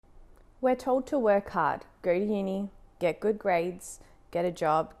We're told to work hard, go to uni, get good grades, get a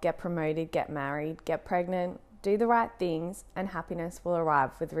job, get promoted, get married, get pregnant, do the right things, and happiness will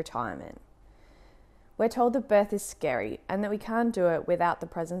arrive with retirement. We're told that birth is scary and that we can't do it without the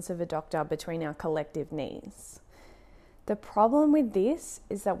presence of a doctor between our collective knees. The problem with this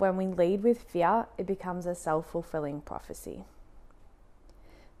is that when we lead with fear, it becomes a self-fulfilling prophecy.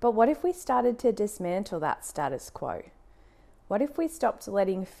 But what if we started to dismantle that status quo? What if we stopped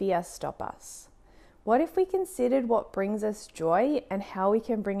letting fear stop us? What if we considered what brings us joy and how we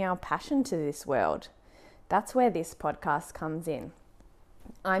can bring our passion to this world? That's where this podcast comes in.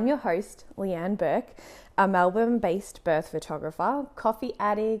 I'm your host, Leanne Burke, a Melbourne-based birth photographer, coffee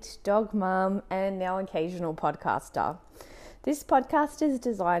addict, dog mum, and now occasional podcaster. This podcast is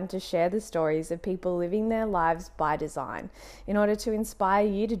designed to share the stories of people living their lives by design in order to inspire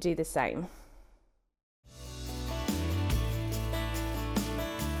you to do the same.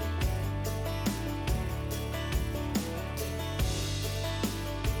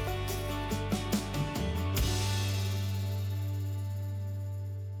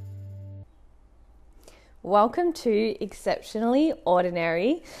 Welcome to Exceptionally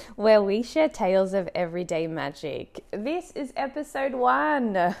Ordinary, where we share tales of everyday magic. This is episode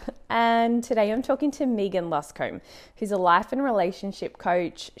 1, and today I'm talking to Megan Luscombe, who's a life and relationship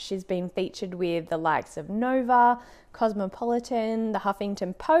coach. She's been featured with the likes of Nova, Cosmopolitan, the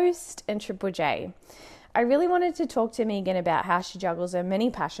Huffington Post, and Triple J. I really wanted to talk to Megan about how she juggles her many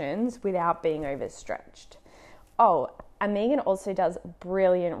passions without being overstretched. Oh, and Megan also does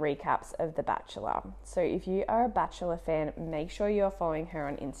brilliant recaps of The Bachelor. So if you are a Bachelor fan, make sure you're following her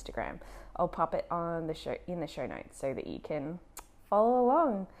on Instagram. I'll pop it on the show in the show notes so that you can follow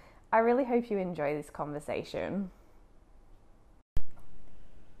along. I really hope you enjoy this conversation.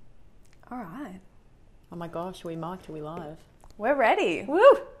 All right. Oh my gosh, are we mic'd? Are we live? We're ready.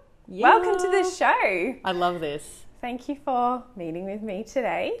 Woo! Yeah. Welcome to the show. I love this. Thank you for meeting with me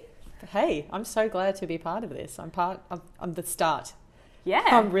today. Hey, I'm so glad to be part of this. I'm the start.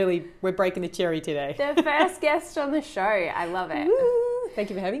 Yeah. We're breaking the cherry today. The first guest on the show. I love it. Woo! Thank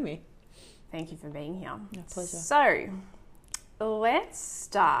you for having me. Thank you for being here. My pleasure. So, let's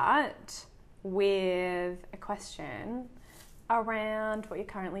start with a question around what you're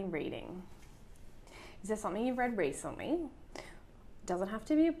currently reading. Is there something you've read recently? It doesn't have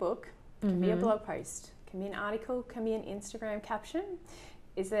to be a book. It can be a blog post. It can be an article. It can be an Instagram caption.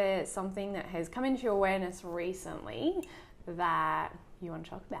 Is there something that has come into your awareness recently that you want to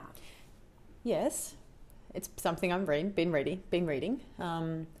talk about? Yes, it's something I've been reading.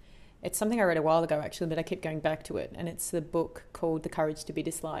 It's something I read a while ago actually, but I keep going back to it, and it's the book called The Courage to be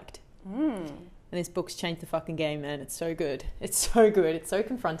Disliked. And this book's changed the fucking game, man. It's so good. It's so good. It's so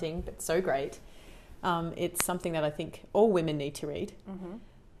confronting, but so great. It's something that I think all women need to read,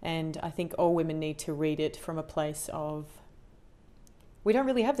 and I think all women need to read it from a place of we don't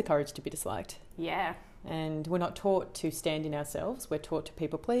really have the courage to be disliked. Yeah. And we're not taught to stand in ourselves. We're taught to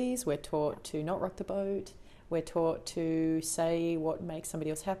people please. We're taught to not rock the boat. We're taught to say what makes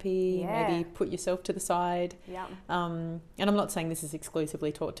somebody else happy. Yeah. Maybe put yourself to the side. Yeah. And I'm not saying this is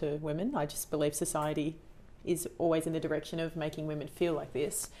exclusively taught to women. I just believe society is always in the direction of making women feel like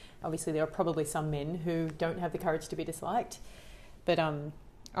this. Obviously, there are probably some men who don't have the courage to be disliked. But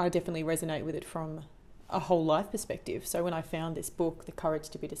I definitely resonate with it from a whole life perspective. So when I found this book, The Courage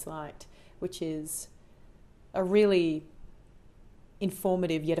to be Disliked, which is a really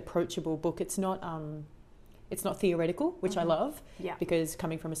informative yet approachable book. It's not theoretical, which I love, because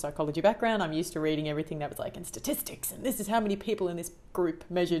coming from a psychology background, I'm used to reading everything that was like in statistics, and this is how many people in this group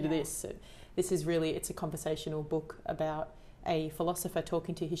measured this. So this is really, it's a conversational book about a philosopher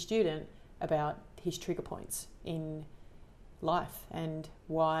talking to his student about his trigger points in life and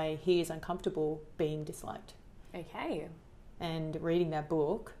why he is uncomfortable being disliked. Okay. And reading that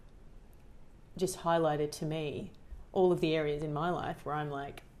book just highlighted to me all of the areas in my life where I'm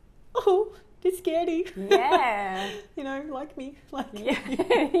like, oh, it's scary. Yeah. Like me.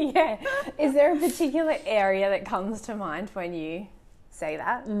 Yeah. Is there a particular area that comes to mind when you say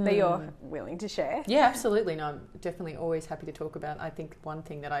that you're willing to share? Yeah, absolutely. No, I'm definitely always happy to talk about. I think one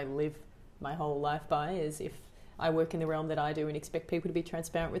thing that I live my whole life by is if I work in the realm that I do and expect people to be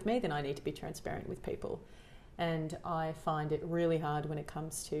transparent with me, then I need to be transparent with people. And I find it really hard when it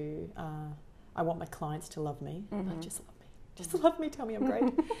comes to, I want my clients to love me. Like, just love me. Just love me, tell me I'm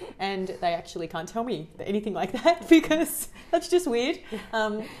great. And they actually can't tell me anything like that because that's just weird.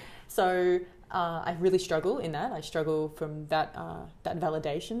 So I really struggle in that. I struggle from that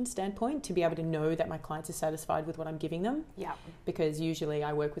validation standpoint to be able to know that my clients are satisfied with what I'm giving them. Yeah. Because usually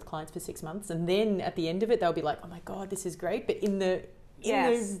I work with clients for 6 months and then at the end of it, they'll be like, oh my God, this is great. But in the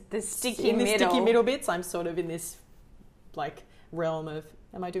Yes, the sticky in the middle. sticky middle bits. I'm sort of in this like realm of,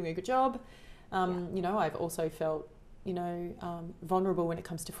 am I doing a good job? You know, I've also felt, you know, vulnerable when it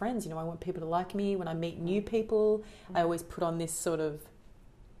comes to friends. You know, I want people to like me. When I meet new people, I always put on this sort of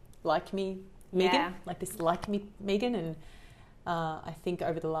like me Megan, like this like me Megan. And I think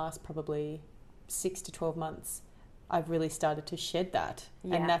over the last probably 6 to 12 months, I've really started to shed that.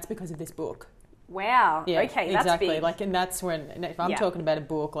 And that's because of this book. Wow. Yeah, okay, that's exactly. big. Like, and that's when, and if I'm talking about a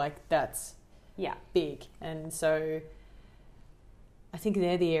book, like that's big. And so I think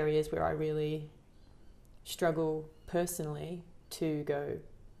they're the areas where I really struggle personally to go,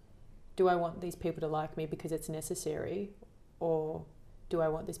 do I want these people to like me because it's necessary, or do I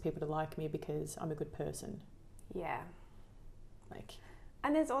want these people to like me because I'm a good person? Yeah. Like,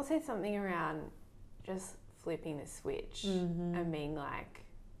 and there's also something around just flipping the switch and being like,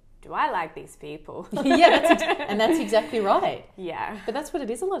 do I like these people? and that's exactly right. Yeah. But that's what it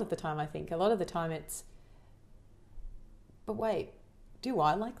is a lot of the time, I think. A lot of the time it's, but wait, do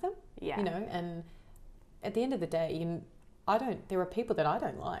I like them? Yeah. You know, and at the end of the day, there are people that I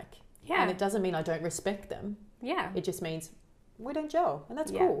don't like. Yeah. And it doesn't mean I don't respect them. Yeah. It just means we don't gel, and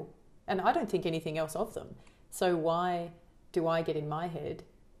that's cool. And I don't think anything else of them. So why do I get in my head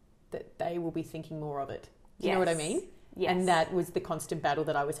that they will be thinking more of it? Do you know what I mean? Yes. And that was the constant battle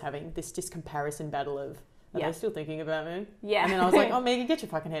that I was having, this just comparison battle of, are they still thinking about me? Yeah. And then I was like, oh, Megan, get your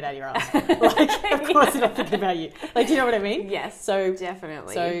fucking head out of your ass. Like, of course they're not thinking about you. Like, do you know what I mean? Yes, so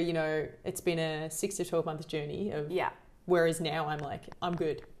definitely. So, you know, it's been a 6 to 12 month journey of, whereas now I'm like, I'm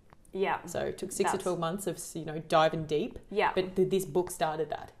good. Yeah. So it took 6 to 12 months of, you know, diving deep. Yeah. But this book started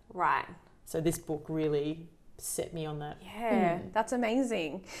that. Right. So this book really set me on that. Yeah, that's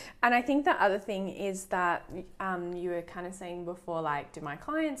amazing. And I think the other thing is that you were kind of saying before, like, do my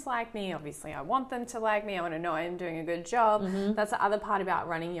clients like me? Obviously, I want them to like me. I want to know I'm doing a good job. That's the other part about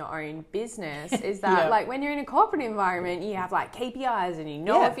running your own business is that, like, when you're in a corporate environment, you have, like, KPIs and you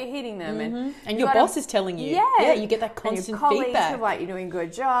know if you're hitting them. And your boss is telling you. Yeah, you get that constant and your colleagues feedback. Are like, you're doing a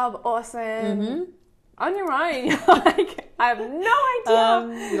good job. Awesome. On your own, you're like, I have no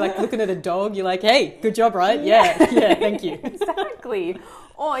idea. You're like looking at a dog, you're like, hey, good job, right? Yeah, thank you. Exactly.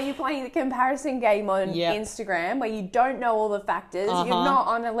 Or you're playing the comparison game on Instagram where you don't know all the factors. You're not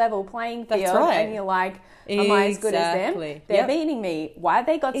on a level playing field. That's right. And you're like, am I as good as them? They're beating me. Why have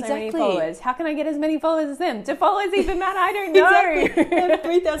they got so many followers? How can I get as many followers as them? Do followers even matter? I don't know. Exactly. They have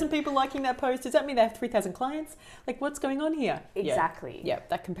 3,000 people liking that post. Does that mean they have 3,000 clients? Like, what's going on here? Exactly. Yeah,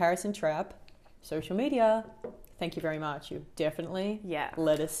 that comparison trap. Social media, thank you very much. You've definitely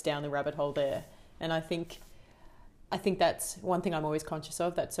led us down the rabbit hole there. And I think that's one thing I'm always conscious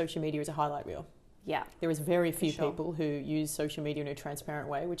of, that social media is a highlight reel. Yeah. There is very few people who use social media in a transparent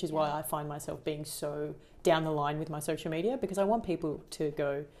way, which is why I find myself being so down the line with my social media, because I want people to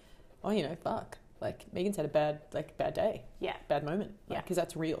go, oh, you know, fuck. Like, Megan's had a bad day. Yeah. Bad moment. Because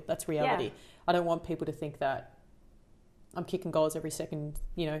that's real. That's reality. Yeah. I don't want people to think that I'm kicking goals every second,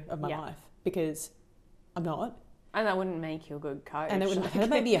 you know, of my life. Because I'm not. And that wouldn't make you a good coach. And that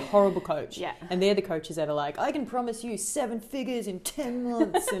made me a horrible coach. Yeah. And they're the coaches that are like, I can promise you 7 figures in 10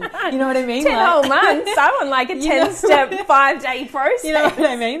 months. And you know what I mean? 10 whole months. I want like a 10-step, 5-day process. You know what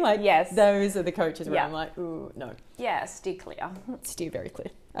I mean? Like, yes. Those are the coaches where I'm like, ooh, no. Yeah, steer clear. Steer very clear.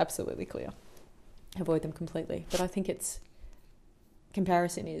 Absolutely clear. Avoid them completely. But I think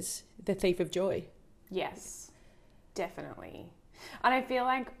comparison is the thief of joy. Yes, definitely. And I feel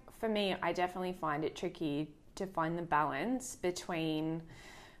like, for me, I definitely find it tricky to find the balance between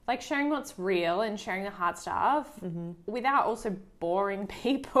like sharing what's real and sharing the hard stuff without also boring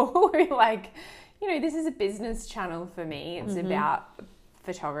people. Like, you know, this is a business channel for me. It's about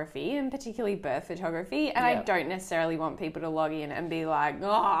photography and particularly birth photography. And I don't necessarily want people to log in and be like,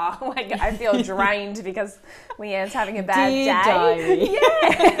 oh, like I feel drained because Leanne's having a bad day.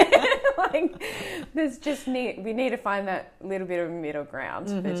 Yeah. Like there's just we need to find that little bit of middle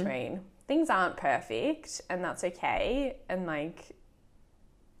ground between things aren't perfect and that's okay. And like,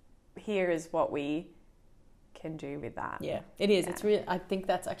 here is what we can do with that. Yeah, it is. Yeah. It's really, I think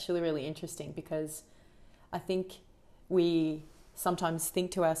that's actually really interesting because I think we sometimes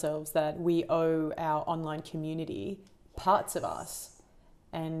think to ourselves that we owe our online community parts of us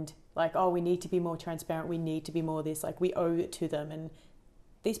and like, oh, we need to be more transparent. We need to be more this, like we owe it to them. And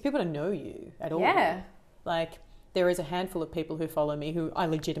these people don't know you at all. Yeah. Like there is a handful of people who follow me who I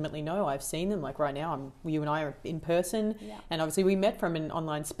legitimately know. I've seen them. Like right now, you and I are in person, and obviously we met from an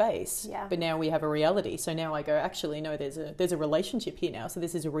online space. Yeah. But now we have a reality. So now I go, actually, no, there's a relationship here now. So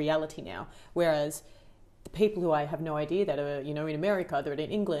this is a reality now. Whereas the people who I have no idea that are, you know, in America, they're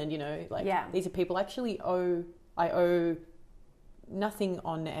in England, you know, like these are people I owe nothing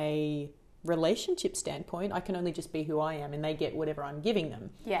on a relationship standpoint. I can only just be who I am, and they get whatever I'm giving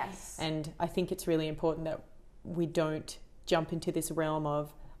them. Yes. And I think it's really important that we don't jump into this realm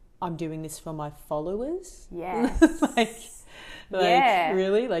of, I'm doing this for my followers. Yes. like Yeah.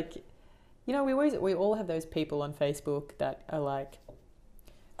 really, like, you know, we all have those people on Facebook that are like,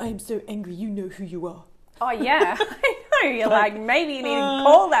 I am so angry, you know who you are. Oh yeah. I know. You're like, maybe you need to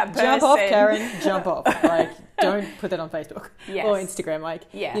call that person. Jump off, Karen. Jump off. Like, don't put that on Facebook Yes. or Instagram. Like,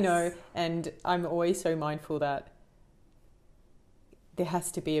 Yes. you know, and I'm always so mindful that there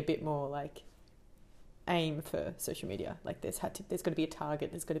has to be a bit more like aim for social media. Like there's got to be a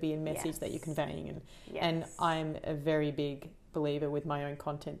target. There's got to be a message that you're conveying. And I'm a very big believer with my own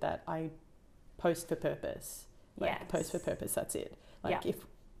content that I post for purpose. Like post for purpose. That's it. Like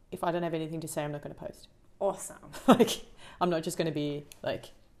if I don't have anything to say, I'm not going to post. Awesome. Like, I'm not just going to be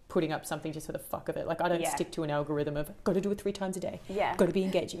like putting up something just for the fuck of it. Like, I don't stick to an algorithm of got to do it 3 times a day. Yeah. Got to be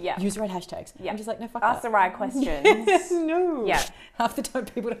engaging. Yeah. Use the right hashtags. Yeah. I'm just like, no, fuck Ask that. the right questions. No. Yeah. Half the time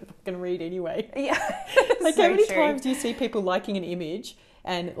people don't fucking read anyway. Yeah. Like, So how many true. times do you see people liking an image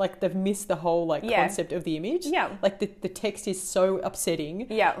and like they've missed the whole like concept of the image? Yeah. Like the text is so upsetting.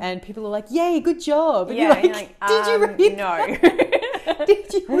 Yeah. And people are like, yay, good job. And Yeah. you're like, did you read No.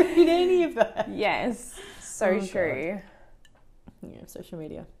 Did you read any of that? Yes. So true. Yeah, social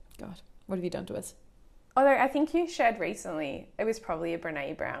media. God, what have you done to us? Although I think you shared recently, it was probably a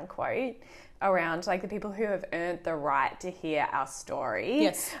Brene Brown quote around like the people who have earned the right to hear our story.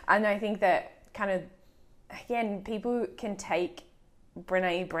 Yes. And I think that kind of, again, people can take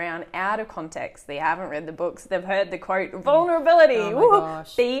Brene Brown out of context. They haven't read the books. They've heard the quote, vulnerability. Oh my Woo!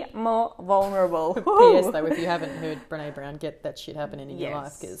 gosh. Be more vulnerable. P.S. though, if you haven't heard Brene Brown, get that shit happening in your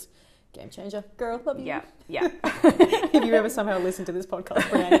life, because game changer. Girl, love you. Yeah, yeah. If you ever somehow listen to this podcast,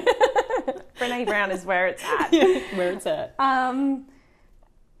 Brene. Brene Brown is where it's at. Where it's at.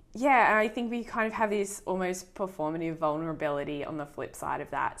 Yeah, and I think we kind of have this almost performative vulnerability on the flip side of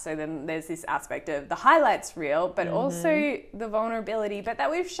that. So then there's this aspect of the highlights reel, but also the vulnerability, but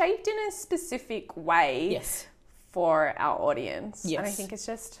that we've shaped in a specific way for our audience. Yes. And I think it's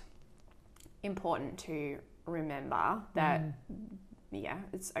just important to remember that,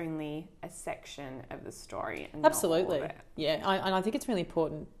 it's only a section of the story. And Absolutely. not all of it. Yeah, and I think it's really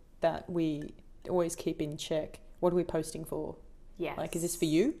important that we always keep in check, what are we posting for? Yes. Like, is this for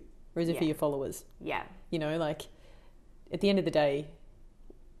you or is it for your followers? Yeah. You know, like, at the end of the day,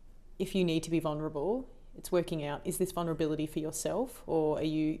 if you need to be vulnerable, it's working out, is this vulnerability for yourself, or are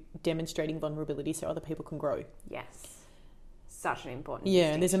you demonstrating vulnerability so other people can grow? Yes. Such an important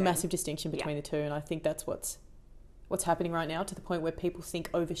Yeah, and there's a distinction. massive distinction between the two, and I think that's what's happening right now, to the point where people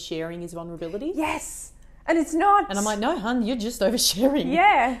think oversharing is vulnerability. Yes. And it's not. And I'm like, no, hun, you're just oversharing.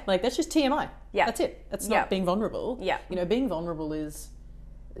 Yeah. Like, that's just TMI. Yeah. That's it. That's Yeah. not being vulnerable. Yeah. You know, being vulnerable is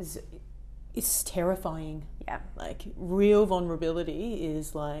terrifying. Yeah. Like, real vulnerability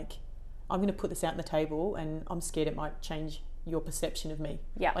is like, I'm going to put this out on the table and I'm scared it might change your perception of me.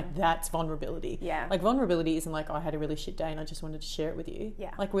 Yeah. Like, that's vulnerability. Yeah. Like, vulnerability isn't like, I had a really shit day and I just wanted to share it with you.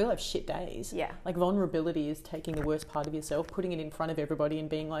 Yeah. Like, we all have shit days. Yeah. Like, vulnerability is taking the worst part of yourself, putting it in front of everybody and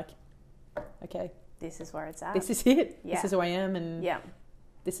being like, okay, This is where it's at. this is it. Yeah. This is who I am, and Yeah.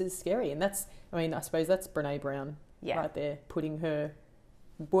 this is scary. And that's, I mean, I suppose that's Brene Brown right there, putting her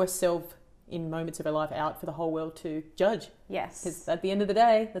worst self in moments of her life out for the whole world to judge. Yes. Because at the end of the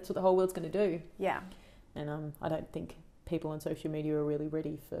day, that's what the whole world's going to do. Yeah. And I don't think people on social media are really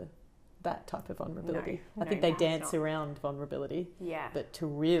ready for that type of vulnerability. No, I think no, they perhaps dance not. around vulnerability. Yeah. But to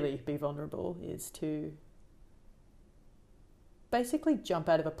really be vulnerable is to basically jump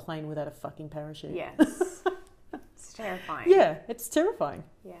out of a plane without a fucking parachute. Yes. It's terrifying. Yeah, it's terrifying.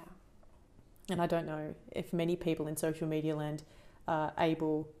 Yeah. And I don't know if many people in social media land are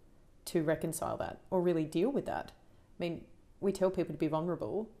able to reconcile that or really deal with that. I mean, we tell people to be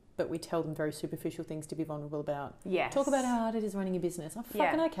vulnerable, but we tell them very superficial things to be vulnerable about. Yes. Talk about how hard it is running a business. Oh,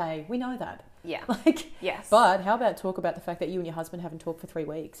 fucking okay. We know that. Yeah. Like, Yes. but how about talk about the fact that you and your husband haven't talked for 3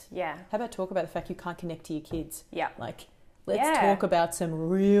 weeks? Yeah. How about talk about the fact you can't connect to your kids? Yeah. Like, let's talk about some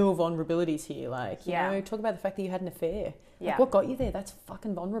real vulnerabilities here. Like, you know, talk about the fact that you had an affair. Yeah. Like, what got you there? That's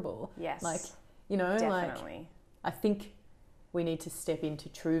fucking vulnerable. Yes. Like, you know, Definitely. like, I think we need to step into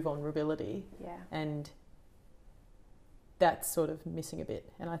true vulnerability. Yeah. And that's sort of missing a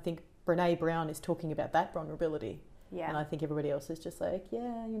bit. And I think Brene Brown is talking about that vulnerability. Yeah. And I think everybody else is just like,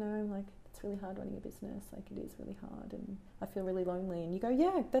 yeah, you know, like, it's really hard running a business. Like, it is really hard. And I feel really lonely. And you go,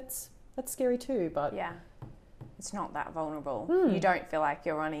 yeah, that's scary too. But Yeah. it's not that vulnerable. You don't feel like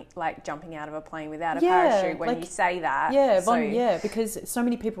you're running, like jumping out of a plane without a Yeah, parachute when like- you say that. Yeah, because so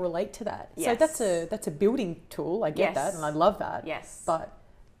many people relate to that. Yes. So that's a building tool. I get Yes. that, and I love that. Yes. But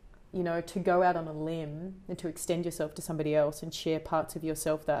you know, to go out on a limb and to extend yourself to somebody else and share parts of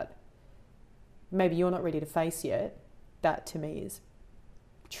yourself that maybe you're not ready to face yet, that to me is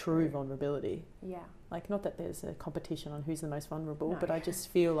true vulnerability. Yeah. Like, not that there's a competition on who's the most vulnerable, No. but I just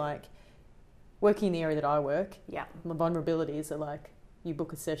feel like working in the area that I work, Yeah. my vulnerabilities are like you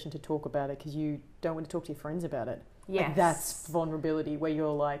book a session to talk about it because you don't want to talk to your friends about it. Yes. Like, that's vulnerability where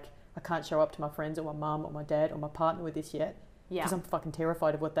you're like, I can't show up to my friends or my mum or my dad or my partner with this yet Yeah. because I'm fucking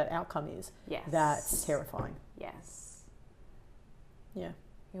terrified of what that outcome is. Yes. That's terrifying. Yes. Yeah.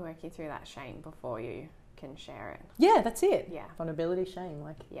 You're working through that shame before you can share it. Yeah, that's it. Yeah. Vulnerability, shame,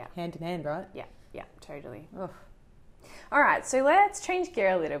 like Yeah. hand in hand, right? Yeah. Yeah. Totally. Ugh. All right, so let's change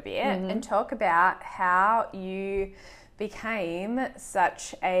gear a little bit and talk about how you became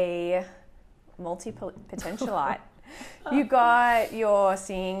such a multi-potentialite. You got your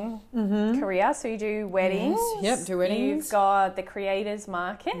singing career, so you do weddings. Yes, yep, do weddings. You've got the creators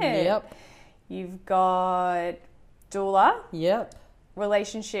market. Yep. You've got doula, Yep.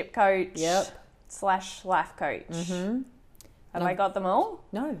 relationship coach, Yep. / life coach. Mm-hmm. Have I got them all?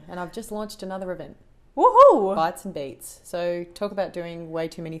 No, and I've just launched another event, Woohoo! Bites and Beats. So talk about doing way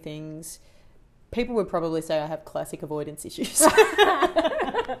too many things. People would probably say I have classic avoidance issues.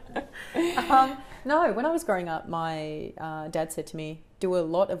 No, when I was growing up, my dad said to me, do a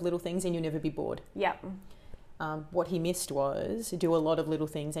lot of little things and you'll never be bored. Yep. What he missed was do a lot of little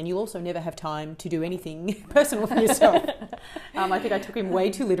things and you'll also never have time to do anything personal for yourself. I think I took him way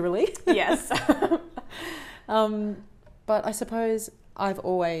too literally. Yes. But I suppose I've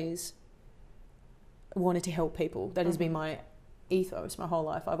always wanted to help people. That has been my ethos my whole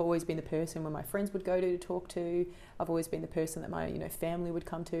life. I've always been the person when my friends would go to talk to. I've always been the person that my family would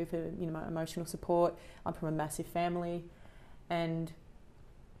come to for my emotional support. I'm from a massive family, and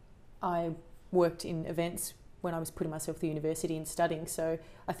I worked in events when I was putting myself through university and studying. So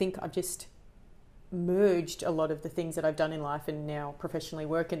I think I've just merged a lot of the things that I've done in life and now professionally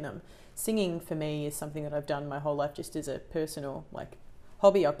work in them. Singing for me is something that I've done my whole life just as a personal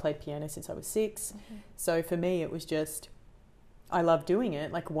hobby. I've played piano since I was 6. So for me it was just, I love doing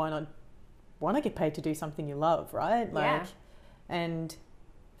it. Like, why not get paid to do something you love, right? Yeah. And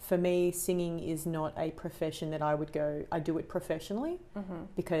for me, singing is not a profession that I would go, I do it professionally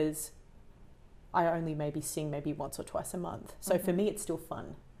because I only maybe sing maybe once or twice a month. So for me, it's still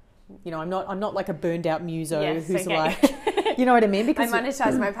fun. I'm not like a burned out muso who's like, you know what I mean? Because I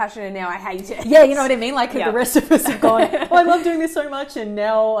monetized my passion and now I hate it. yeah, you know what I mean? Like Yeah. the rest of us have gone, oh, I love doing this so much, and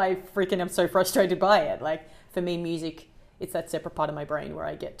now I freaking am so frustrated by it. Like, for me, music, it's that separate part of my brain where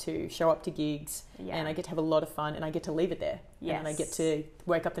I get to show up to gigs and I get to have a lot of fun and I get to leave it there. Yes. And I get to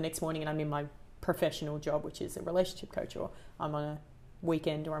wake up the next morning and I'm in my professional job, which is a relationship coach, or I'm on a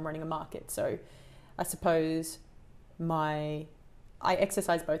weekend or I'm running a market. So I suppose I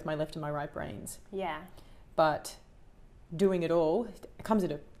exercise both my left and my right brains. Yeah. But doing it all, it comes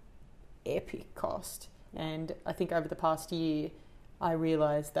at an epic cost. And I think over the past year, I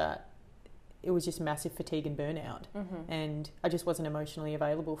realised that it was just massive fatigue and burnout. And I just wasn't emotionally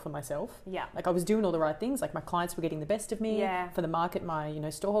available for myself. Yeah. Like, I was doing all the right things. Like, my clients were getting the best of me. Yeah. For the market, my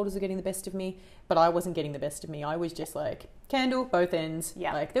storeholders were getting the best of me. But I wasn't getting the best of me. I was just like, candle, both ends.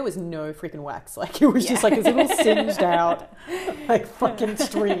 Yeah. Like, there was no freaking wax. Like, it was just like this little singed out, like, fucking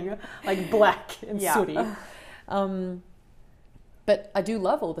string. Like, black and Yeah. sooty. But I do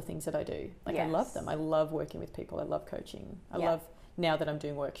love all the things that I do. Like, I love Yes. them. I love working with people. I love coaching. I Yeah. love, now that I'm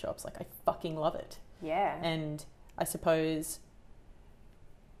doing workshops, like, I fucking love it. Yeah. And I suppose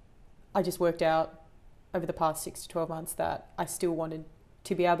I just worked out over the past 6 to 12 months that I still wanted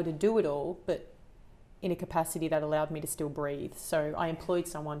to be able to do it all, but in a capacity that allowed me to still breathe. So I employed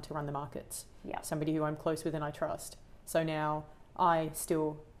someone to run the markets, Yeah. somebody who I'm close with and I trust. So now I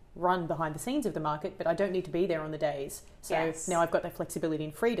still run behind the scenes of the market, but I don't need to be there on the days. So Yes. now I've got that flexibility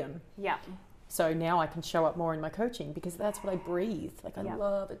and freedom. Yeah. So now I can show up more in my coaching because that's what I breathe. Like, I Yeah.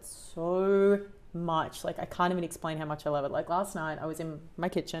 love it so much. Like, I can't even explain how much I love it. Like, last night I was in my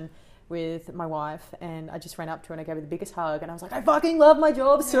kitchen with my wife and I just ran up to her and I gave her the biggest hug and I was like, I fucking love my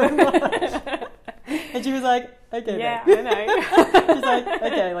job so much. And she was like, okay, Yeah, babe. I know. She's like,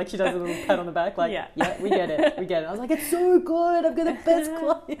 okay, like, she does a little pat on the back, like, Yeah. yeah, we get it. I was like, it's so good. I've got the best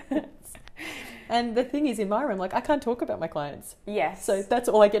clients. And the thing is, in my room, like, I can't talk about my clients. Yes. So that's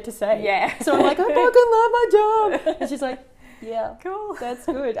all I get to say. Yeah. So I'm like, I fucking love my job. And she's like, yeah, Cool. that's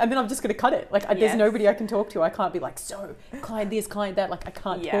good. And then I'm just going to cut it. Like, Yes. there's nobody I can talk to. I can't be like, so client this, client that. Like, I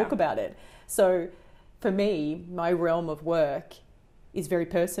can't Yeah. talk about it. So for me, my realm of work is very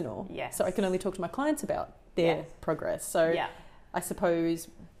personal. Yes. So I can only talk to my clients about their Yes. progress. So Yeah. I suppose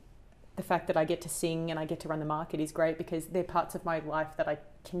the fact that I get to sing and I get to run the market is great because they're parts of my life that I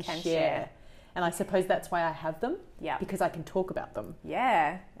can share. And I suppose that's why I have them. Yeah. Because I can talk about them.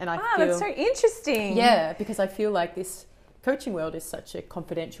 Yeah. And I Wow, feel, that's so interesting. yeah, because I feel like this coaching world is such a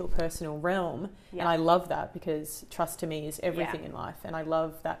confidential, personal realm. Yeah. And I love that because trust to me is everything Yeah. in life. And I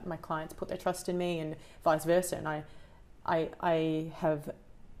love that my clients put their trust in me and vice versa. And I have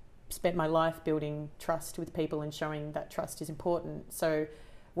spent my life building trust with people and showing that trust is important. So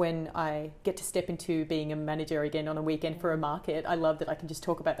when I get to step into being a manager again on a weekend for a market, I love that I can just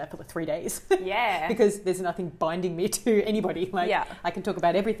talk about that for the 3 days. Yeah. Because there's nothing binding me to anybody. Like, Yeah. I can talk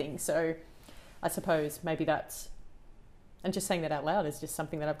about everything. So I suppose maybe that's, and just saying that out loud is just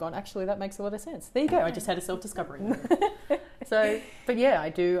something that I've gone, actually, that makes a lot of sense. There you go. I just had a self-discovery moment. So, but yeah, I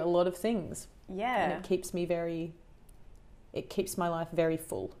do a lot of things. Yeah. And it keeps my life very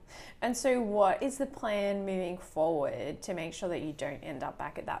full. And so what is the plan moving forward to make sure that you don't end up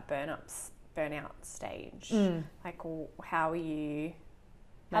back at that burnout stage? Like, how are you,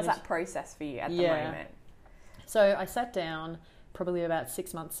 how's that process for you at the moment? So I sat down probably about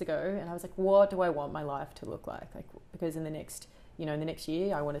 6 months ago and I was like, what do I want my life to look like? Because in the next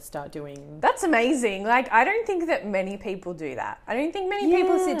year, I want to start doing... That's amazing. Like, I don't think that many people do that. I don't think many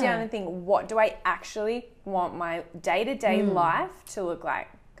people sit down and think, what do I actually want my day-to-day life to look like?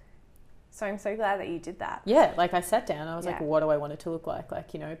 So I'm so glad that you did that. Yeah, like I sat down and I was like, what do I want it to look like?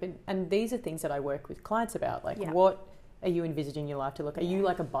 Like, and these are things that I work with clients about. Like, what are you envisaging your life to look? Are you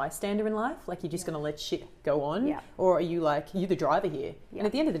like a bystander in life? Like, you're just going to let shit go on? Yeah. Or are you like, you the driver here? Yeah. And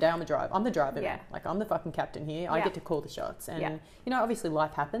at the end of the day, I'm the driver. Yeah. Man. Like, I'm the fucking captain here. I get to call the shots. And, obviously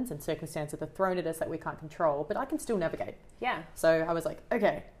life happens and circumstances are thrown at us that we can't control, but I can still navigate. Yeah. So I was like,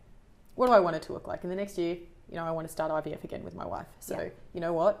 okay, what do I want it to look like? In the next year, I want to start IVF again with my wife. So, you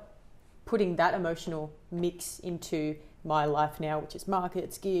know what? Putting that emotional mix into my life now, which is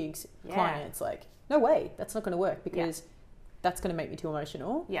markets, gigs, clients, like, no way, that's not going to work because that's going to make me too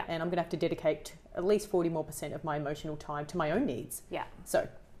emotional. Yeah. And I'm going to have to dedicate at least 40% more of my emotional time to my own needs. Yeah. So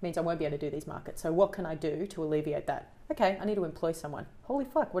it means I won't be able to do these markets. So what can I do to alleviate that? Okay, I need to employ someone. Holy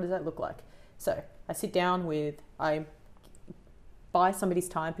fuck, what does that look like? So I sit down I buy somebody's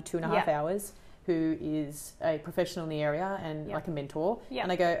time for 2.5 hours who is a professional in the area and like a mentor. Yeah.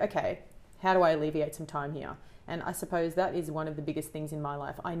 And I go, okay, how do I alleviate some time here? And I suppose that is one of the biggest things in my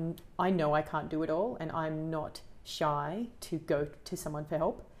life. I know I can't do it all and I'm not shy to go to someone for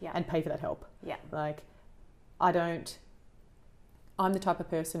help and pay for that help. Yeah. Like, I'm the type of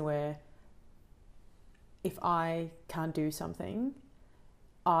person where if I can't do something,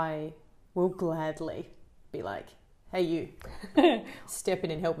 I will gladly be like, hey, you, step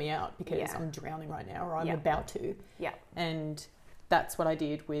in and help me out because I'm drowning right now or I'm about to. Yeah. And that's what I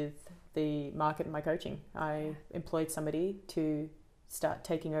did with the market and my coaching. I employed somebody to start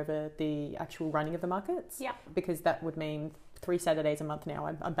taking over the actual running of the markets. Yeah. Because that would mean 3 Saturdays a month now.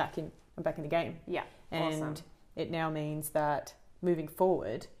 I'm back in the game. Yeah. And it now means that moving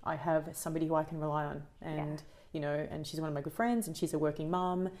forward, I have somebody who I can rely on, and and she's one of my good friends, and she's a working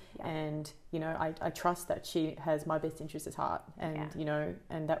mum, and I trust that she has my best interests at heart, and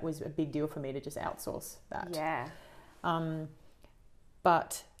and that was a big deal for me to just outsource that. Yeah.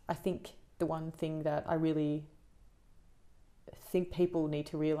 But I think the one thing that I really think people need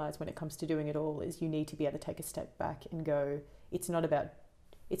to realize when it comes to doing it all is you need to be able to take a step back and go, it's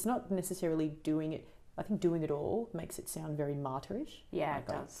not necessarily doing it. I think doing it all makes it sound very martyrish. Yeah, like,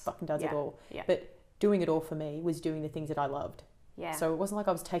 it does. Fucking does it all. Yeah. But doing it all for me was doing the things that I loved. Yeah. So it wasn't like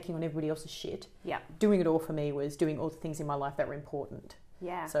I was taking on everybody else's shit. Yeah. Doing it all for me was doing all the things in my life that were important.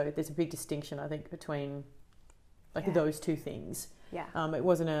 Yeah. So there's a big distinction, I think, between those two things. Yeah. It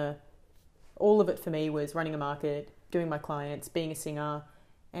wasn't all of it for me was running a market, doing my clients, being a singer,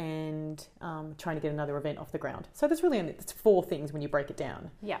 and trying to get another event off the ground. So there's really it's 4 things when you break it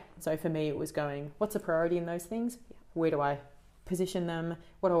down. Yeah. So for me, it was going, what's the priority in those things? Yeah. Where do I position them?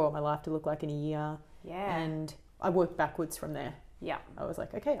 What do I want my life to look like in a year? Yeah. And I worked backwards from there. Yeah. I was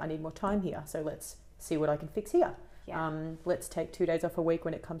like, okay, I need more time here. So let's see what I can fix here. Yeah. Let's take 2 days off a week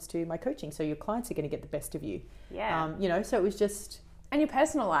when it comes to my coaching. So your clients are going to get the best of you. Yeah. So it was just... And your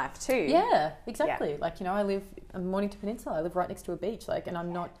personal life too. Yeah, exactly. Yeah. Like, I live in Mornington Peninsula. I live right next to a beach. Like, and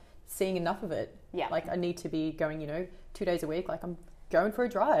I'm not seeing enough of it. Yeah. Like, I need to be going, 2 days a week. Like, I'm going for a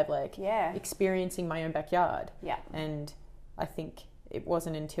drive. Like, experiencing my own backyard. Yeah. And I think it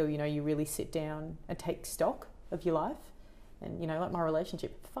wasn't until, you really sit down and take stock of your life And, you know, like my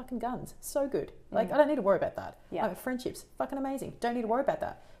relationship, fucking guns, so good. Like, I don't need to worry about that. Yeah. Friendships, fucking amazing. Don't need to worry about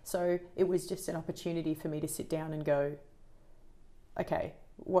that. So it was just an opportunity for me to sit down and go, okay,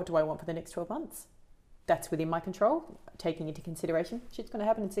 what do I want for the next 12 months? That's within my control, taking into consideration shit's going to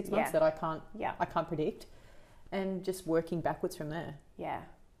happen in 6 months that I can't predict, and just working backwards from there. Yeah.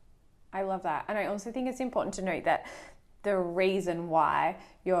 I love that. And I also think it's important to note that the reason why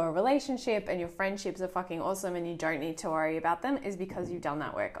your relationship and your friendships are fucking awesome and you don't need to worry about them is because you've done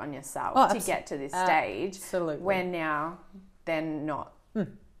that work on yourself to get to this stage. Absolutely. When now they're not,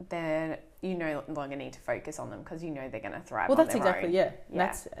 then you no longer need to focus on them because you know they're going to thrive. Well, on that's their exactly, own. yeah.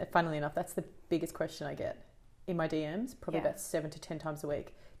 That's, funnily enough, that's the biggest question I get in my DMs, probably about 7 to 10 times a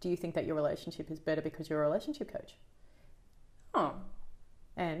week. Do you think that your relationship is better because you're a relationship coach? Oh.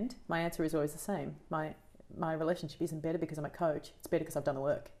 And my answer is always the same. My relationship isn't better because I'm a coach. It's better because I've done the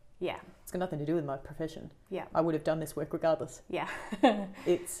work. Yeah. It's got nothing to do with my profession. Yeah. I would have done this work regardless. Yeah.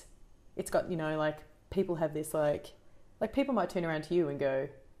 It's got, you know, like people have this like people might turn around to you and go,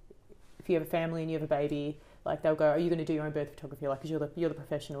 if you have a family and you have a baby, like they'll go, are you going to do your own birth photography? Like, because you're the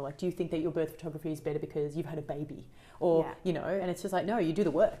professional. Like, do you think that your birth photography is better because you've had a baby? Or, you know, and it's just like, no, you do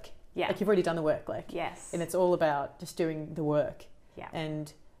the work. Yeah. Like, you've already done the work. Like, yes. And it's all about just doing the work. Yeah.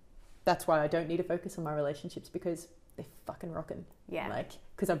 And that's why I don't need to focus on my relationships because they're fucking rocking. Yeah. Like,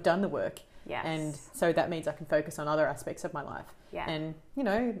 because I've done the work. Yes. And so that means I can focus on other aspects of my life. Yeah. And, you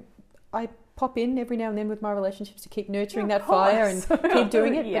know, I pop in every now and then with my relationships to keep nurturing Yeah, that fire and keep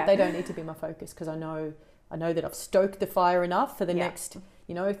doing it, Yeah. but they don't need to be my focus because I know that I've stoked the fire enough for the next,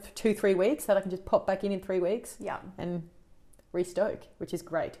 you know, 2-3 weeks that I can just pop back in 3 weeks and restoke, which is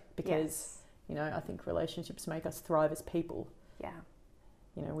great because, you know, I think relationships make us thrive as people. Yeah.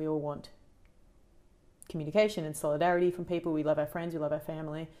 You know, we all want communication and solidarity from people. We love our friends, we love our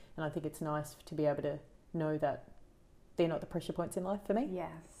family, and I think it's nice to be able to know that they're not the pressure points in life for me. Yes.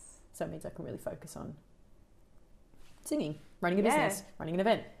 So it means I can really focus on singing, running a business, running an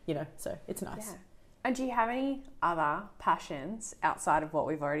event, you know, so it's nice. Yeah. And do you have any other passions outside of what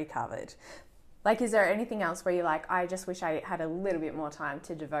we've already covered? Like, is there anything else where you're like, I just wish I had a little bit more time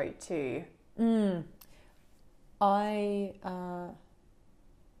to devote to? I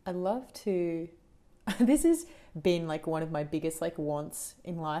love to, this has been like one of my biggest like wants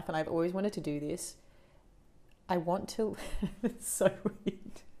in life, and I've always wanted to do this. I want to, it's so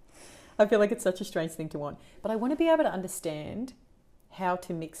weird. I feel like it's such a strange thing to want, but I want to be able to understand how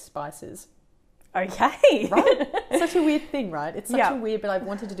to mix spices. Okay. Right? Such a weird thing, right? It's such a weird, but I've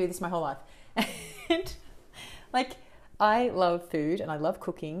wanted to do this my whole life. And like, I love food and I love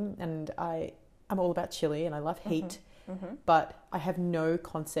cooking and I'm all about chili and I love heat, but I have no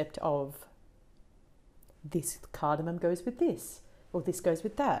concept of this cardamom goes with this or this goes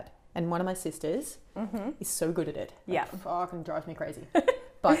with that. And one of my sisters is so good at it. Like, fucking drives me crazy.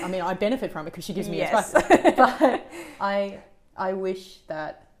 But I mean, I benefit from it because she gives me advice. But I wish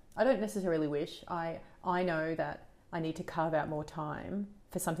that, I don't necessarily wish, I know that I need to carve out more time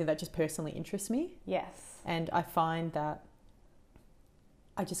for something that just personally interests me. Yes. And I find that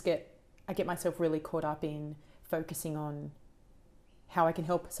I get myself really caught up in focusing on how I can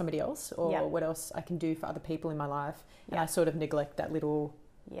help somebody else or what else I can do for other people in my life. And I sort of neglect that little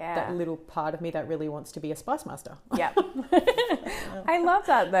part of me that really wants to be a spice master. Yeah. I love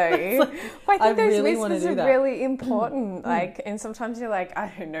that though. I think those whispers are really important. Like, and sometimes you're like,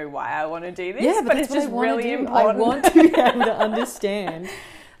 I don't know why I want to do this, but it's just really important. I want to be able to understand.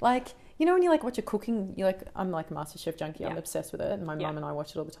 Like, you know, when you like watch a cooking, you like, I'm like a MasterChef junkie. I'm obsessed with it. And my mum and I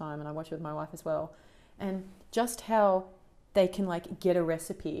watch it all the time, and I watch it with my wife as well. And just how they can like get a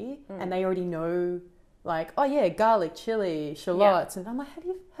recipe and they already know, like, oh yeah, garlic, chili, shallots, and I'm like, how do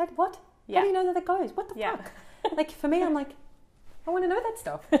you know that goes? What the fuck? Like, for me, I'm like, I want to know that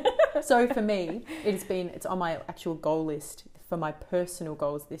stuff. So for me, it's on my actual goal list for my personal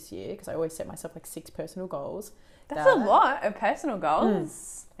goals this year, because I always set myself like 6 personal goals. That's a lot of personal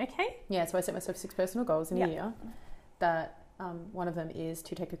goals. Okay. Yeah, so I set myself 6 personal goals in a year. That one of them is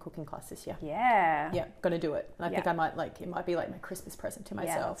to take a cooking class this year. Yeah. Yeah, gonna do it. And I think I might it might be like my Christmas present to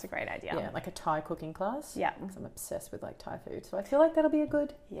myself. Yeah, that's a great idea. Yeah, like a Thai cooking class. Yeah. Because I'm obsessed with like Thai food. So I feel like that'll be a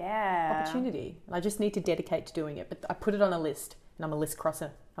good opportunity. And I just need to dedicate to doing it. But I put it on a list, and I'm a list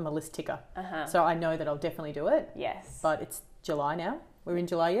crosser. I'm a list ticker. So I know that I'll definitely do it. Yes. But it's July now. We're in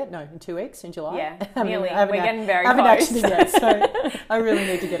July yet? No, in 2 weeks in July. Yeah, nearly. We're getting very close. I haven't actually yet, so I really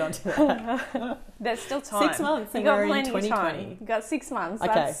need to get onto that. There's still time. 6 months, and you got we're in plenty of 2020. time. You got 6 months.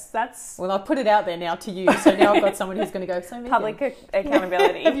 Okay. That's Well, I'll put it out there now to you. So now I've got someone who's going to go, so Megan, public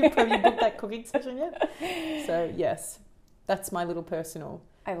accountability. have you booked that cooking session yet? So yes, that's my little personal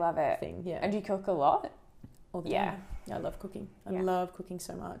I love it. thing. Yeah. And do you cook a lot? all the Yeah. time. Yeah, I love cooking. I Yeah. love cooking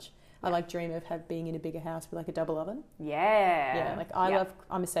so much. I like dream of being in a bigger house with like a double oven. Yeah. Yeah, like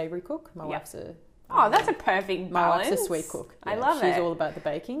I'm a savoury cook. My wife's a... Oh, that's a perfect My balance. wife's a sweet cook. I Yeah, love it. She's all about the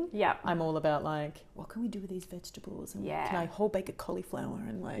baking. Yeah. I'm all about like, what can we do with these vegetables? And Yeah. can I whole bake a cauliflower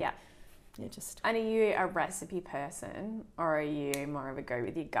and like... Yeah. Yeah, just... And are you a recipe person or are you more of a go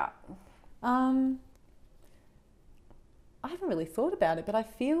with your gut? I haven't really thought about it, but I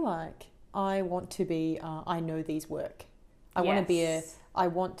feel like I want to be, I know these work. I want to be Yes.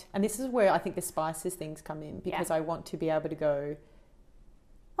 and this is where I think the spices things come in, because Yeah. I want to be able to go,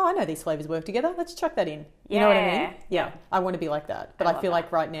 oh, I know these flavours work together. Let's chuck that in. You know what I mean? Yeah. I want to be like that. But I I love feel that.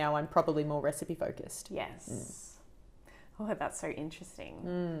 like right now I'm probably more recipe focused. Yes. Oh, that's so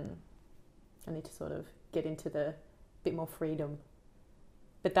interesting. I need to sort of get into the bit more freedom.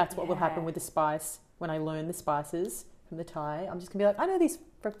 But that's what will happen Yeah. with the spice. When I learn the spices from the Thai, I'm just going to be like, I know these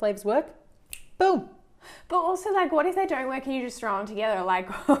flavours work. Boom. But also, like, what if they don't work and you just throw them together? Like,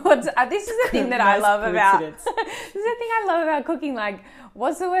 this is the thing that I Nice love about... coincidence. This is the thing I love about cooking. Like,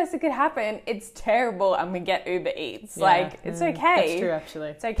 what's the worst that could happen? It's terrible and we get Uber Eats. Yeah. Like, it's okay. That's true, actually.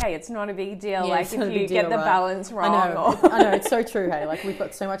 It's okay. It's not a big deal. Yeah, like, it's if not a you big get deal, the right? balance wrong. I know. Or... I know. It's so true, hey. Like, we've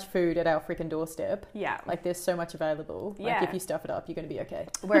got so much food at our freaking doorstep. Yeah. Like, there's so much available. Like, Yeah. if you stuff it up, you're going to be okay.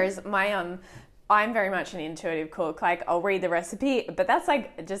 Whereas I'm very much an intuitive cook. Like, I'll read the recipe, but that's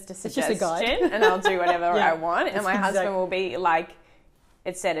like just a just a suggestion, guide. and I'll do whatever Yeah, I want. And it's my husband exact- will be like,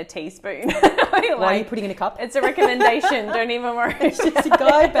 "It said a teaspoon." Why are you putting in a cup? It's a recommendation. Don't even worry. It's just a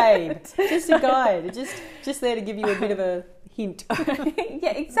guide, babe. Just a guide. Just there to give you a bit of a hint.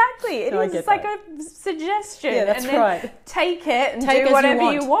 Yeah, exactly. It No, I is. get It's like that. a suggestion. Yeah, that's and then right. Take it and Take do as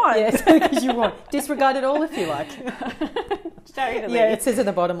whatever you want. Yeah, take as you want. Disregard it all if you like. Totally. Yeah, it says at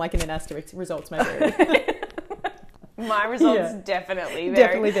the bottom, like in an asterisk, results may vary. My results Yeah. definitely vary.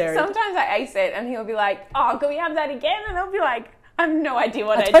 Definitely vary. Sometimes I ace it and he'll be like, "Oh, can we have that again?" And I'll be like, "I have no idea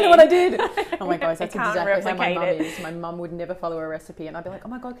what I did." I don't know what I did. Oh my gosh, that's I can't exactly how my replicate mum it. is. My mum would never follow a recipe, and I'd be like, "Oh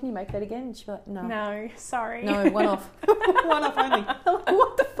my god, can you make that again?" And she'd be like, "No, No, sorry. no, one off, one off only." I'm like,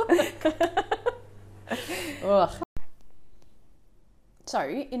 what the fuck? Ugh. So,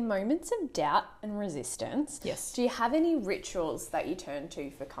 in moments of doubt and resistance, Yes. do you have any rituals that you turn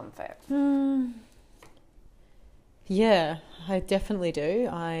to for comfort? Yeah, I definitely do.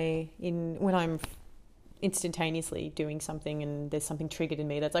 When I'm instantaneously doing something and there's something triggered in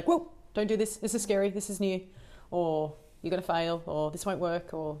me that's like, whoa, don't do this. This is scary. This is new. Or you're going to fail, or this won't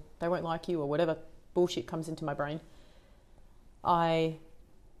work, or they won't like you, or whatever bullshit comes into my brain. I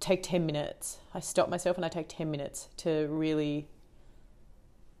take 10 minutes. I stop myself and I take 10 minutes to really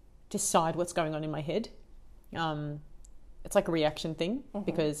decide what's going on in my head. It's like a reaction thing,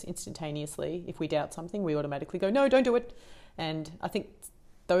 because instantaneously, if we doubt something, we automatically go, no, don't do it. And I think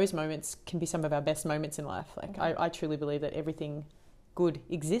those moments can be some of our best moments in life. Like, I truly believe that everything good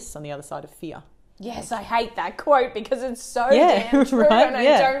exists on the other side of fear. Yes, I hate that quote because it's so Yeah, damn true right, and I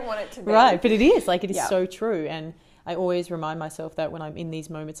yeah. don't want it to be. Right, but it is. Like, it is Yeah. so true. And I always remind myself that when I'm in these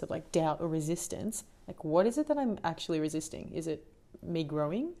moments of, like, doubt or resistance, like, what is it that I'm actually resisting? Is it me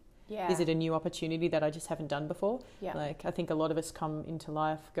growing? Yeah. Is it a new opportunity that I just haven't done before? Yeah. Like, I think a lot of us come into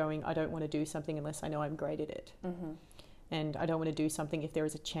life going, I don't want to do something unless I know I'm great at it. Mm-hmm. And I don't want to do something if there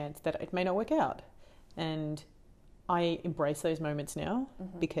is a chance that it may not work out. And I embrace those moments now,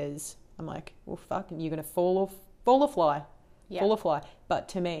 because I'm like, well, fuck, you're going to fall or fly. Yeah. Fall or fly. But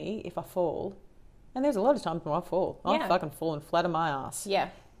to me, if I fall, and there's a lot of times when I fall, I'm Yeah. fucking falling flat on my ass. Yeah.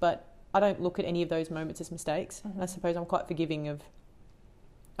 But I don't look at any of those moments as mistakes. I suppose I'm quite forgiving of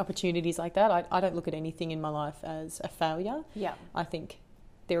opportunities like that. I don't look at anything in my life as a failure. Yeah. I think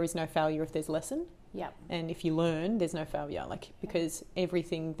there is no failure if there's lesson. Yeah. And if you learn, there's no failure. Like, because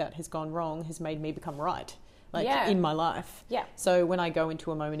everything that has gone wrong has made me become right, like, Yeah. in my life. Yeah. So when I go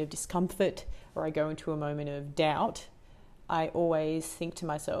into a moment of discomfort or I go into a moment of doubt, I always think to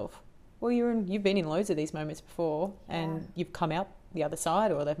myself, well, you've been in loads of these moments before, and you've come out the other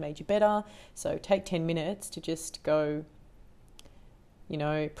side, or they've made you better. So take 10 minutes to just go,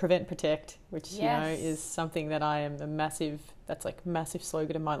 prevent, protect, which, Yes. is something that I am that's like massive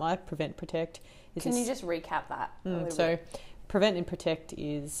slogan in my life. Prevent, protect. Can you just recap that a little So bit? prevent and protect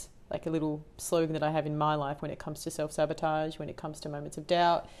is like a little slogan that I have in my life when it comes to self-sabotage, when it comes to moments of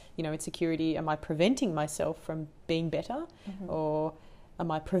doubt, insecurity. Am I preventing myself from being better? Or am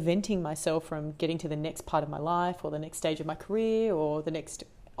I preventing myself from getting to the next part of my life, or the next stage of my career, or the next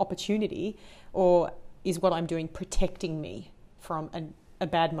opportunity? Or is what I'm doing protecting me from a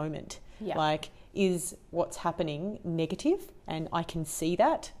bad moment? Yeah. Like, is what's happening negative, and I can see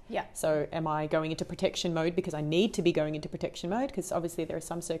that. Yeah. So am I going into protection mode because I need to be going into protection mode? Because obviously there are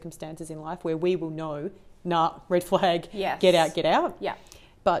some circumstances in life where we will know, nah, red flag, Yes. get out, get out. Yeah.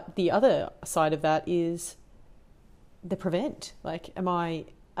 But the other side of that is the prevent. Like, am I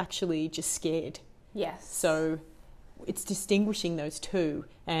actually just scared? Yes. So it's distinguishing those two.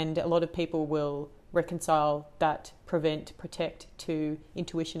 And a lot of people will reconcile that prevent, protect to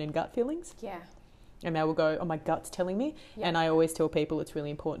intuition and gut feelings. Yeah. And they will go, oh, my gut's telling me. Yeah. And I always tell people it's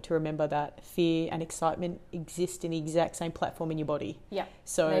really important to remember that fear and excitement exist in the exact same platform in your body. Yeah.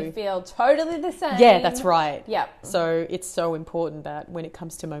 So they feel totally the same. yeah, that's right. Yeah. So it's so important that when it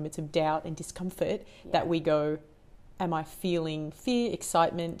comes to moments of doubt and discomfort, that we go, am I feeling fear,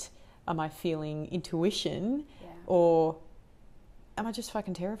 excitement? Am I feeling intuition? Yeah. Or am I just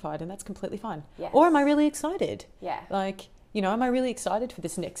fucking terrified? And that's completely fine. Yes. Or am I really excited? Yeah. Like, you know, am I really excited for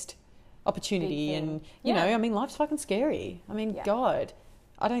this next opportunity? Big thing. And, you know, I mean, life's fucking scary. I mean, Yeah. God,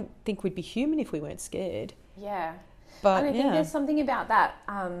 I don't think we'd be human if we weren't scared. Yeah. But And I think yeah. there's something about that,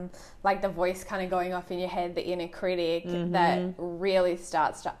 like the voice kind of going off in your head, the inner critic, that really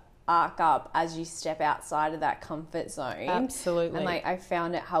starts to arc up as you step outside of that comfort zone. Absolutely. And like I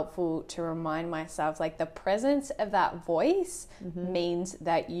found it helpful to remind myself, like the presence of that voice means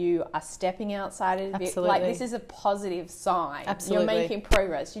that you are stepping outside of it. Absolutely. Like this is a positive sign. Absolutely. You're making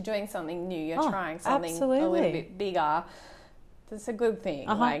progress. You're doing something new. You're trying something a absolutely. little bit bigger. That's a good thing.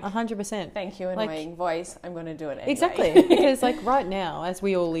 Like 100%. thank you, annoying voice. I'm going to do it anyway. Exactly. Because like right now, as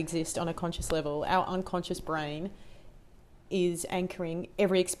we all exist on a conscious level, our unconscious brain is anchoring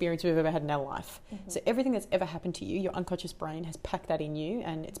every experience we've ever had in our life. So everything that's ever happened to you, your unconscious brain has packed that in you,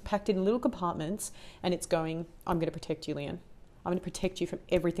 and it's packed in little compartments, and it's going, I'm going to protect you, Leanne. I'm going to protect you from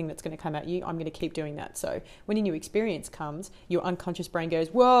everything that's going to come at you. I'm going to keep doing that. So when a new experience comes, your unconscious brain goes,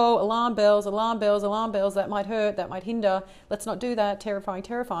 whoa, alarm bells, alarm bells, alarm bells. That might hurt. That might hinder. Let's not do that. Terrifying,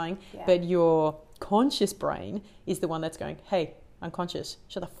 terrifying. Yeah. But your conscious brain is the one that's going, hey, unconscious,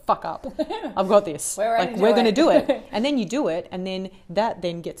 shut the fuck up. I've got this. We're ready to do we're going to it. do it. And then you do it, and then that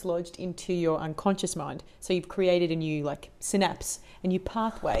then gets lodged into your unconscious mind. So you've created a new like synapse, a new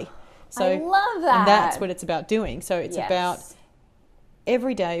pathway. So I love that. And that's what it's about doing. So it's Yes. about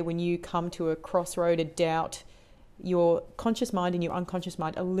every day when you come to a crossroad of doubt, your conscious mind and your unconscious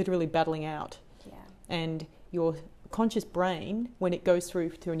mind are literally battling out. Yeah. And your conscious brain, when it goes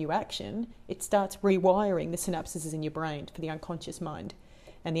through a new action, it starts rewiring the synapses in your brain for the unconscious mind.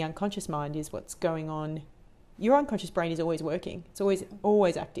 And the unconscious mind is what's going on. Your unconscious brain is always working. It's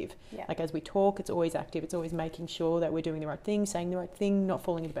always active. Yeah. Like as we talk, it's always active. It's always making sure that we're doing the right thing, saying the right thing, not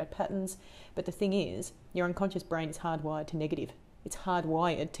falling into bad patterns. But the thing is, your unconscious brain is hardwired to negative. It's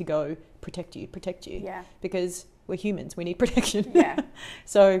hardwired to go protect you. Yeah. Because we're humans. We need protection. Yeah.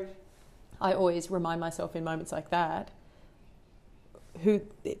 So I always remind myself in moments like that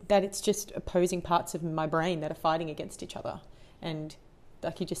that it's just opposing parts of my brain that are fighting against each other. And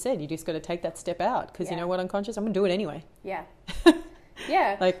like you just said, you just got to take that step out because you know what, unconscious, I'm going to do it anyway. Yeah.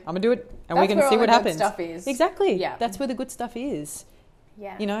 Yeah. Like, I'm going to do it and That's we're going to where see all what the good happens. stuff is. Exactly. Yeah. That's where the good stuff is.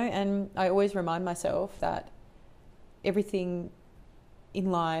 Yeah. You know, and I always remind myself that everything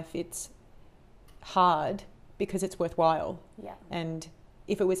in life, it's hard because it's worthwhile. Yeah. And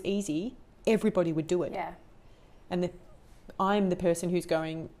if it was easy, everybody would do it. Yeah. And I'm the person who's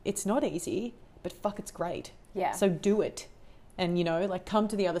going, it's not easy, but fuck, it's great. Yeah. So do it. And, you know, like come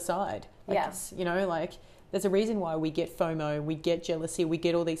to the other side. Like, Yeah. you know, like there's a reason why we get FOMO, we get jealousy, we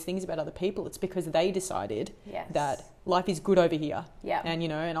get all these things about other people. It's because they decided Yes. that life is good over here. Yeah. And, you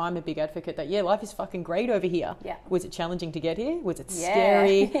know, and I'm a big advocate that, yeah, life is fucking great over here. Yeah. Was it challenging to get here? Was it Yeah.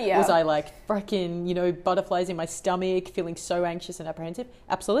 scary? Yeah. Was I like freaking, you know, butterflies in my stomach, feeling so anxious and apprehensive?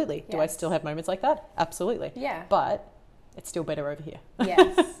 Absolutely. Do I Yes. still have moments like that? Absolutely. Yeah. But it's still better over here.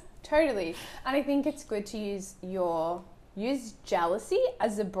 Yes. Totally. And I think it's good to use jealousy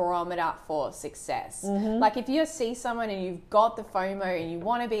as a barometer for success. Like if you see someone and you've got the FOMO and you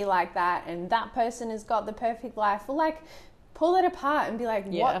want to be like that and that person has got the perfect life, well, like pull it apart and be like,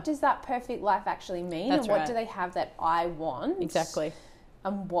 what does that perfect life actually mean? That's and what right. do they have that I want? Exactly.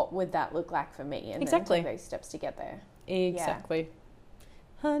 And what would that look like for me? And Exactly. then take those steps to get there. Exactly.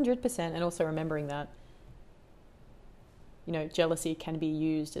 100%. And also remembering that, you know, jealousy can be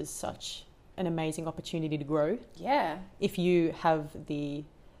used as such an amazing opportunity to grow Yeah. if you have the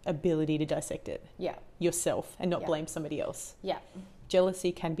ability to dissect it Yeah. yourself and not Yeah. blame somebody else. Yeah.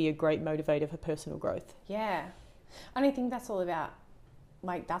 Jealousy can be a great motivator for personal growth. Yeah. And I think that's all about,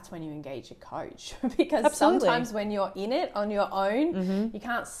 like, that's when you engage a coach. Because Absolutely. sometimes when you're in it on your own, you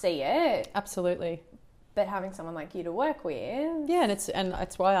can't see it. Absolutely. But having someone like you to work with. Yeah, and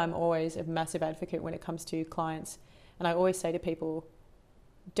it's why I'm always a massive advocate when it comes to clients. And I always say to people,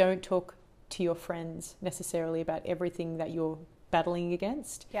 don't talk to your friends necessarily about everything that you're battling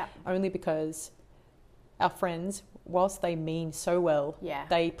against. Yeah. Only because our friends, whilst they mean so well,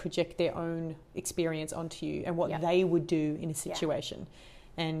 they project their own experience onto you and what they would do in a situation.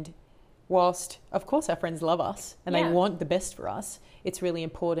 And whilst, of course, our friends love us and they want the best for us, it's really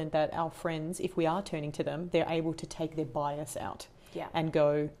important that our friends, if we are turning to them, they're able to take their bias out and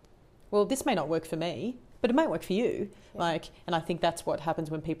go, well, this may not work for me, but it might work for you. And I think that's what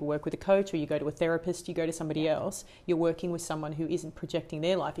happens when people work with a coach, or you go to a therapist, you go to somebody else, you're working with someone who isn't projecting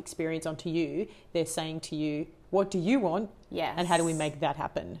their life experience onto you. They're saying to you, what do you want? Yes. And how do we make that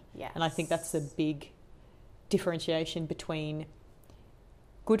happen? Yes. And I think that's the big differentiation between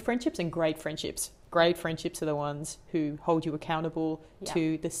good friendships and great friendships. Great friendships are the ones who hold you accountable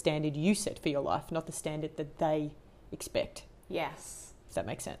to the standard you set for your life, not the standard that they expect. Yes. If that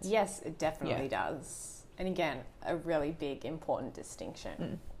makes sense. Yes, it definitely does. And again, a really big, important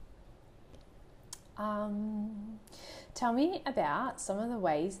distinction. Tell me about some of the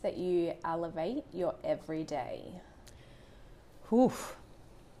ways that you elevate your everyday. Oof.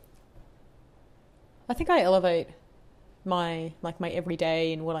 I think I elevate my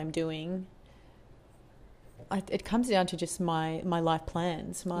everyday and what I'm doing. It comes down to just my life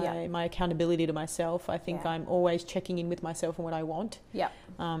plans, my accountability to myself. I think I'm always checking in with myself and what I want. Yeah.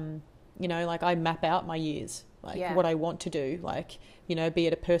 I map out my years, what I want to do, be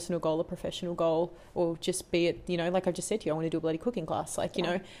it a personal goal, a professional goal, or just be it, like I just said to you, I want to do a bloody cooking class.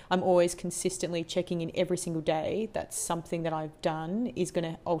 I'm always consistently checking in every single day that something that I've done is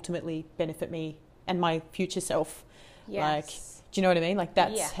going to ultimately benefit me and my future self. Yes. Do you know what I mean?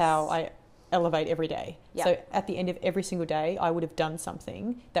 That's how I elevate every day. Yep. So at the end of every single day, I would have done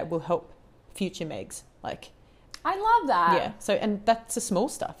something that will help future Megs. I love that. Yeah. So, and that's the small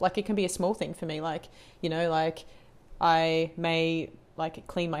stuff. It can be a small thing for me. I may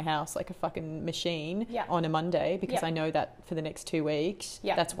clean my house like a fucking machine on a Monday because I know that for the next 2 weeks,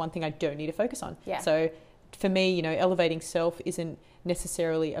 that's one thing I don't need to focus on. Yeah. So for me, elevating self isn't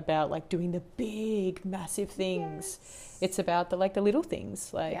necessarily about doing the big, massive things. Yes. It's about the little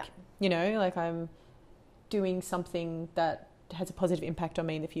things. I'm doing something that has a positive impact on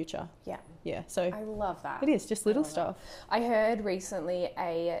me in the future. Yeah. Yeah. So I love that. It is just little stuff. I heard recently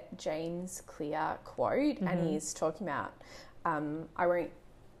a James Clear quote, and he's talking about,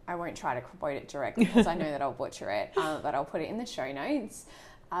 I won't try to quote it directly because I know that I'll butcher it, but I'll put it in the show notes.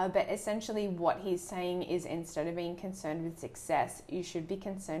 But essentially what he's saying is, instead of being concerned with success, you should be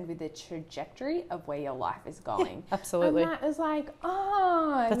concerned with the trajectory of where your life is going. Yeah, absolutely. And that is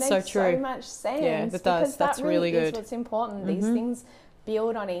it makes makes so much sense. Yeah, it does. That's really good. Is what's important. These things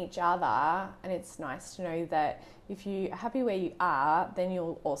build on each other, and it's nice to know that if you're happy where you are, then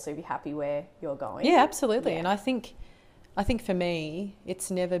you'll also be happy where you're going. Yeah, absolutely. Yeah. And I think for me,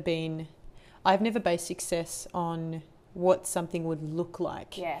 I've never based success on what something would look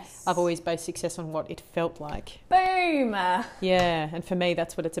like. Yes. I've always based success on what it felt like. Boom! Yeah, and for me,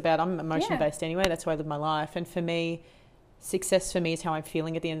 that's what it's about. I'm emotion-based anyway. That's why I live my life. And for me, success for me is how I'm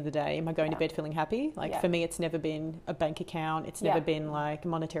feeling at the end of the day. Am I going to bed feeling happy? For me, it's never been a bank account. It's never been a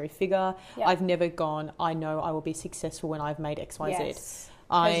monetary figure. I've never gone, I know I will be successful when I've made X, Y, Z.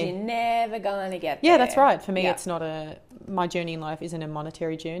 Because you're never going to get there. Yeah, that's right. For me, it's not my journey in life isn't a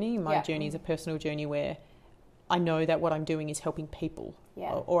monetary journey. My journey is a personal journey where I know that what I'm doing is helping people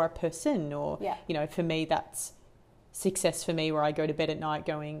or a person or, for me, that's success for me, where I go to bed at night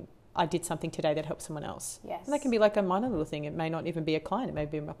going, I did something today that helped someone else. Yes. And that can be a minor little thing. It may not even be a client. It may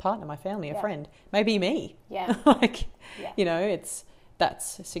be my partner, my family, a friend, maybe me. Yeah.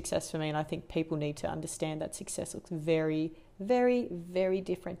 That's success for me. And I think people need to understand that success looks very, very, very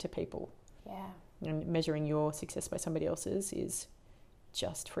different to people. Yeah. And measuring your success by somebody else's is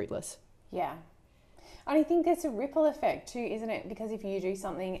just fruitless. Yeah. And I think there's a ripple effect too, isn't it? Because if you do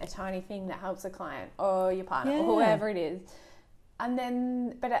something, a tiny thing that helps a client or your partner or whoever it is, and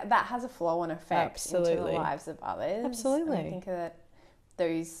then, but that has a flow-on effect into the lives of others. Absolutely. And I think that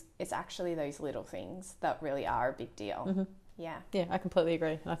it's actually those little things that really are a big deal. Mm-hmm. Yeah. Yeah, I completely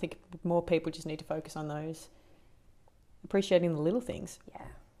agree. And I think more people just need to focus on those, appreciating the little things. Yeah.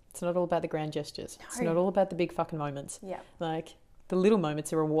 It's not all about the grand gestures. No. It's not all about the big fucking moments. Yeah. The little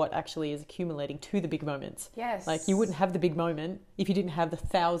moments are what actually is accumulating to the big moments. Yes. You wouldn't have the big moment if you didn't have the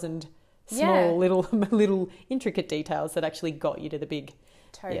 1,000 small little intricate details that actually got you to the big.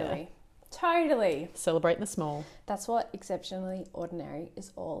 Totally. Celebrating the small. That's what Exceptionally Ordinary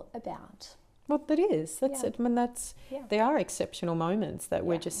is all about. Well, that is. That's it. I mean, Yeah. they are exceptional moments that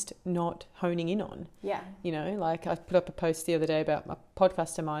we're Yeah. just not honing in on. Yeah. You know, like I put up a post the other day about my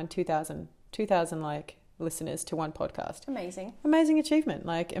podcast of mine, 2,000 like listeners to one podcast. Amazing achievement,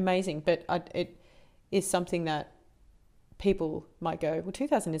 like amazing. But it is something that people might go, well,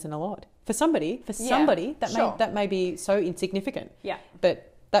 2,000 isn't a lot for somebody. That may be so insignificant. Yeah.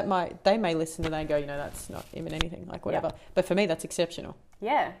 But they may listen and they go, that's not even anything, like whatever. Yeah. But for me, that's exceptional.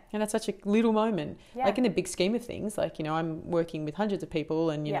 Yeah. And that's such a little moment. Yeah. Like in the big scheme of things, like, I'm working with hundreds of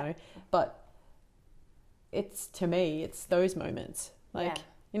people and, you know, but to me, it's those moments. Like,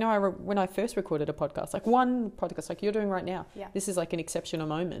 when I first recorded a podcast, like one podcast like you're doing right now, this is like an exceptional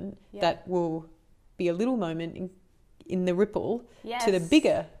moment that will be a little moment in the ripple to the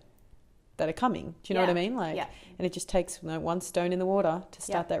bigger that are coming. Do you know what I mean? Like, and it just takes one stone in the water to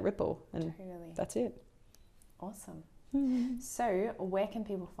start that ripple, and that's it. Awesome. Mm-hmm. So, where can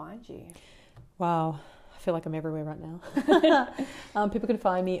people find you? Wow, I feel like I'm everywhere right now. People can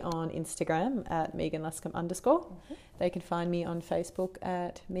find me on Instagram at @MeganLuscombe_. Mm-hmm. They can find me on Facebook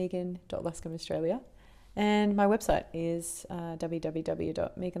at Megan.LuscombeAustralia, and my website is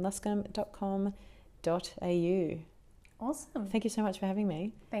www.meganluscombe.com.au. Awesome. Thank you so much for having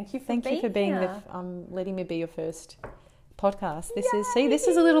me. Thank you for being letting me be your first podcast. This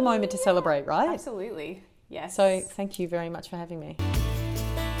is a little moment to celebrate, right? Absolutely. Yes. So thank you very much for having me.